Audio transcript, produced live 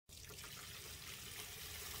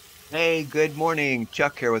Hey, good morning.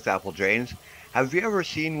 Chuck here with Apple Drains. Have you ever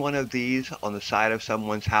seen one of these on the side of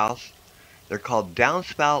someone's house? They're called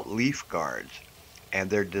downspout leaf guards, and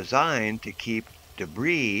they're designed to keep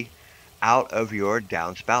debris out of your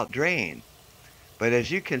downspout drain. But as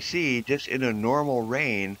you can see, just in a normal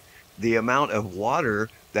rain, the amount of water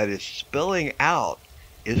that is spilling out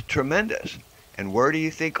is tremendous. And where do you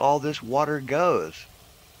think all this water goes?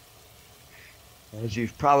 As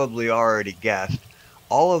you've probably already guessed,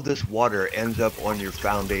 all of this water ends up on your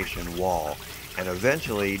foundation wall and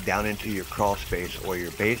eventually down into your crawl space or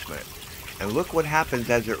your basement. And look what happens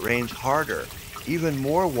as it rains harder. Even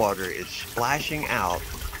more water is splashing out,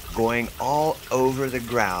 going all over the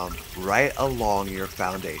ground right along your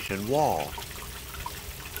foundation wall.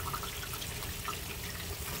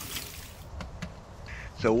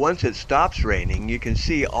 So once it stops raining, you can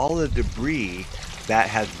see all the debris that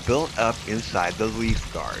has built up inside the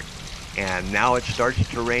leaf guard. And now it starts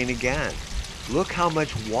to rain again. Look how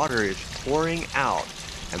much water is pouring out.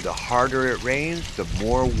 And the harder it rains, the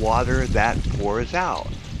more water that pours out.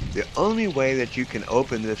 The only way that you can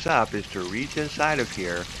open this up is to reach inside of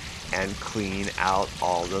here and clean out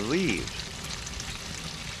all the leaves.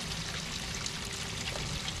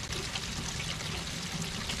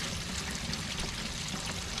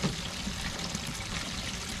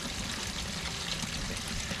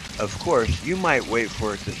 Of course, you might wait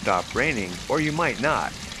for it to stop raining, or you might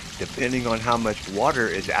not, depending on how much water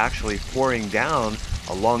is actually pouring down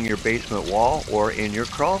along your basement wall or in your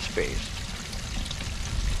crawl space.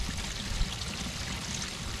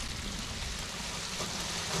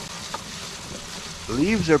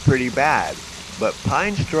 Leaves are pretty bad, but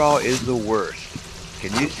pine straw is the worst.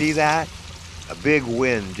 Can you see that? A big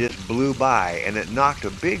wind just blew by and it knocked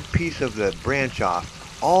a big piece of the branch off.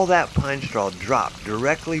 All that pine straw dropped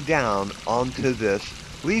directly down onto this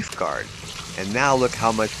leaf guard. And now look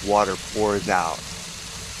how much water pours out.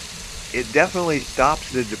 It definitely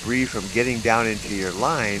stops the debris from getting down into your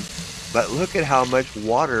line, but look at how much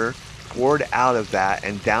water poured out of that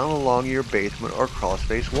and down along your basement or crawl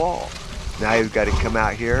space wall. Now you've got to come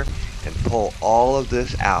out here and pull all of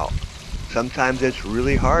this out. Sometimes it's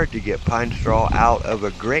really hard to get pine straw out of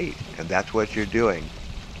a grate, and that's what you're doing.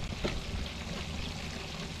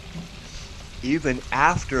 Even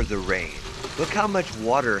after the rain, look how much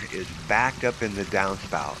water is backed up in the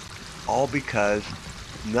downspout, all because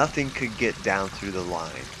nothing could get down through the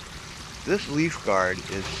line. This leaf guard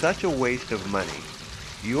is such a waste of money.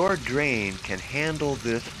 Your drain can handle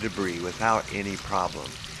this debris without any problem.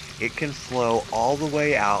 It can flow all the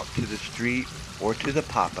way out to the street or to the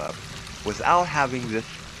pop-up without having this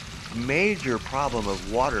major problem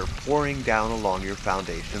of water pouring down along your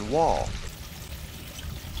foundation wall.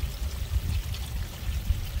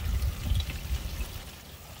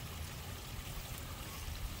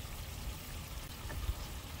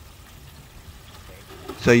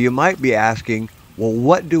 So you might be asking, well,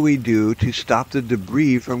 what do we do to stop the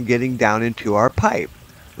debris from getting down into our pipe?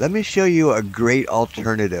 Let me show you a great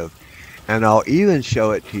alternative, and I'll even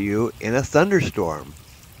show it to you in a thunderstorm.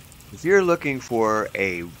 If you're looking for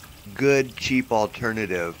a good, cheap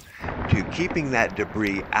alternative to keeping that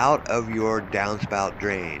debris out of your downspout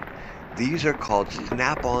drain, these are called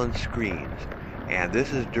snap-on screens. And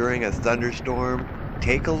this is during a thunderstorm.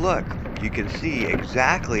 Take a look. You can see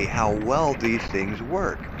exactly how well these things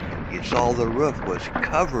work. You saw the roof was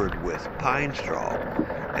covered with pine straw.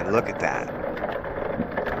 And look at that.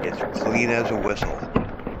 It's clean as a whistle.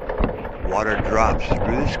 Water drops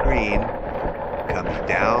through the screen, comes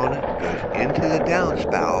down, goes into the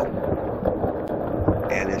downspout,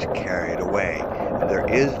 and is carried away. And there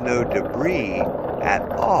is no debris at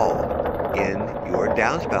all in your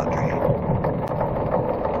downspout drain.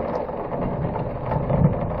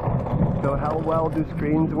 So how well do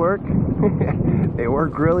screens work? They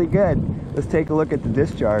work really good. Let's take a look at the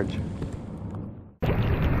discharge.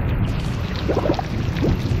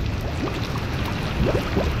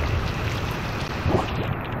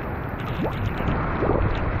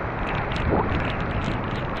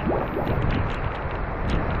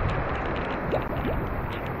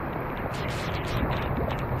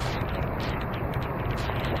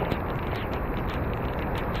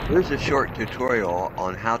 Here's a short tutorial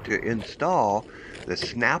on how to install the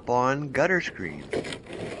snap-on gutter screens.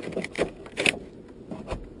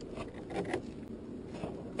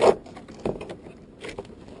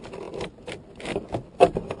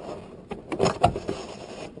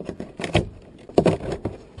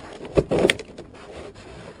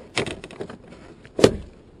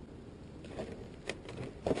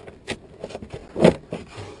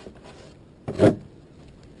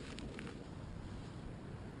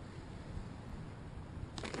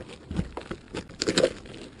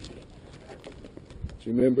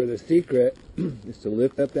 Remember, the secret is to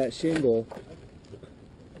lift up that shingle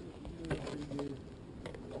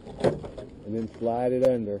and then slide it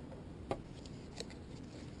under.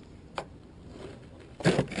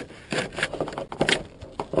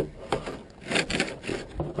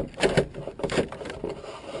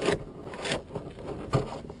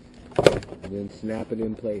 And then snap it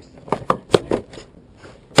in place.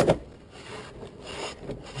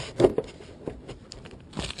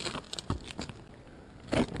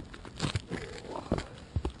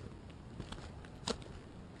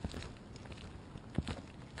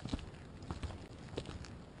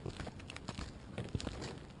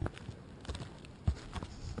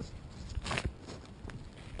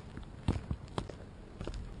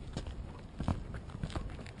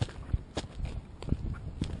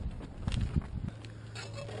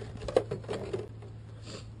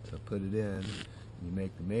 Put it in, you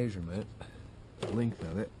make the measurement, the length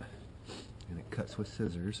of it, and it cuts with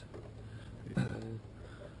scissors. Not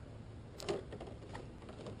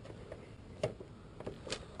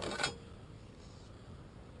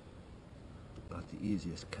the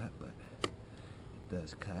easiest cut, but it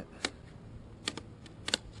does cut.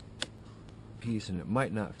 Piece, and it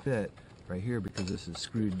might not fit right here because this is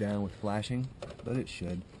screwed down with flashing, but it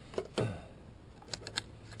should.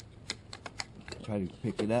 Try to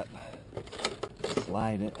pick it up,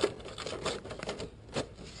 slide it.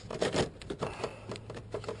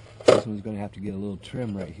 This one's going to have to get a little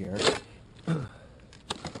trim right here.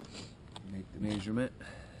 Make the measurement,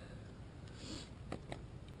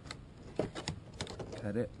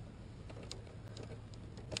 cut it.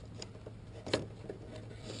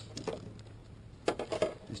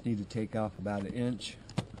 Just need to take off about 1 inch.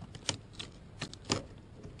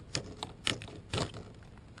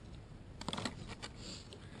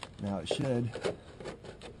 Now it should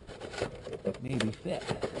maybe fit.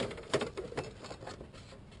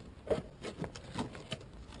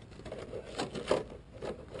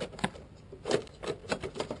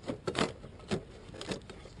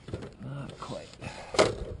 Not quite.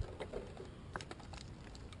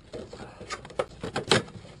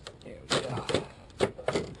 There we go.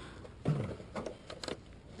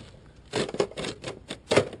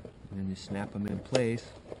 And then you snap them in place.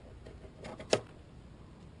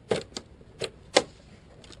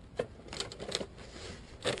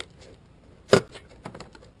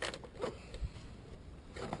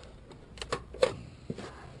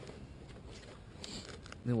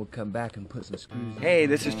 Then we'll come back and put some screws in. Hey,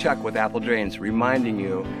 this is Chuck with Apple Drains, reminding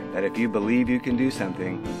you that if you believe you can do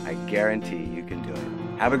something, I guarantee you can do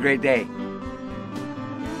it. Have a great day.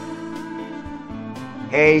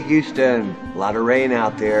 Hey Houston, a lot of rain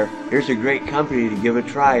out there. Here's a great company to give a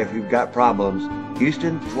try if you've got problems.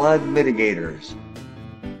 Houston Flood Mitigators.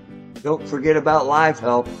 Don't forget about live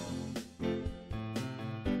help.